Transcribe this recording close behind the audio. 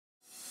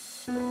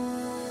I'm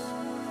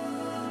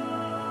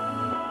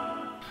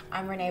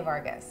Renee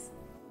Vargas.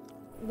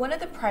 One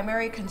of the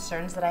primary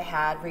concerns that I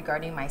had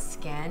regarding my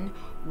skin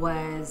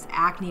was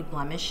acne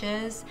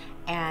blemishes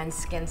and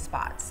skin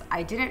spots.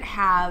 I didn't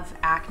have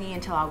acne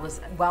until I was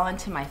well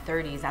into my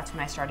 30s. That's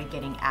when I started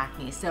getting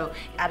acne. So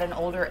at an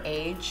older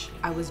age,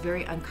 I was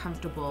very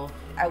uncomfortable.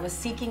 I was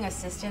seeking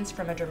assistance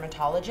from a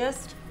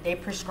dermatologist. They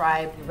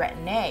prescribed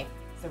Renee.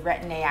 The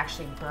Renee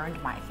actually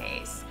burned my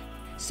face.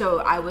 So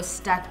I was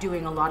stuck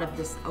doing a lot of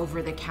this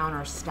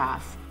over-the-counter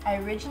stuff. I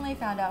originally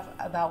found out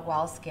about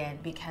Wellskin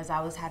because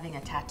I was having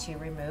a tattoo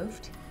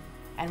removed.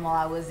 And while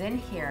I was in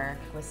here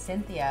with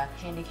Cynthia,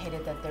 she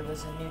indicated that there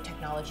was a new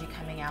technology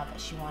coming out that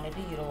she wanted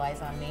to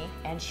utilize on me.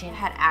 And she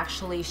had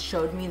actually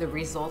showed me the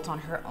results on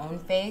her own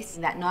face,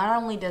 that not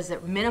only does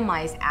it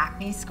minimize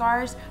acne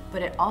scars,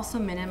 but it also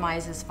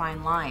minimizes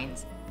fine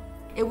lines.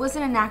 It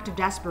wasn't an act of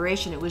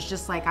desperation. It was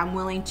just like, I'm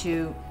willing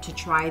to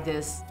try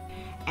this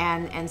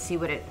and see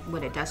what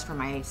it does for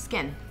my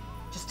skin.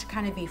 Just to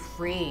kind of be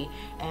free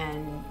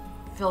and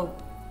feel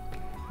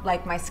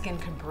like my skin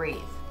can breathe.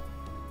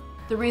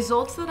 The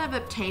results that I've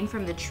obtained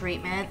from the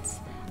treatments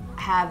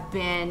have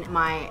been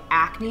my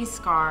acne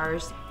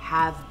scars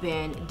have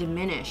been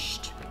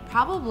diminished,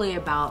 probably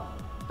about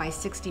by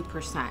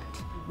 60%.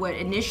 What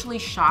initially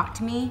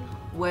shocked me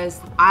was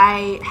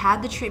I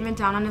had the treatment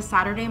done on a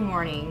Saturday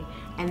morning,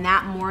 and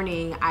that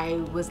morning I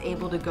was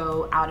able to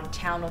go out of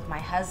town with my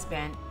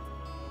husband.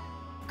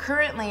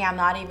 Currently, I'm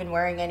not even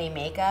wearing any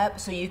makeup,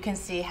 so you can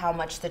see how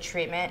much the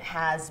treatment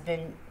has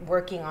been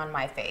working on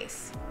my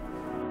face.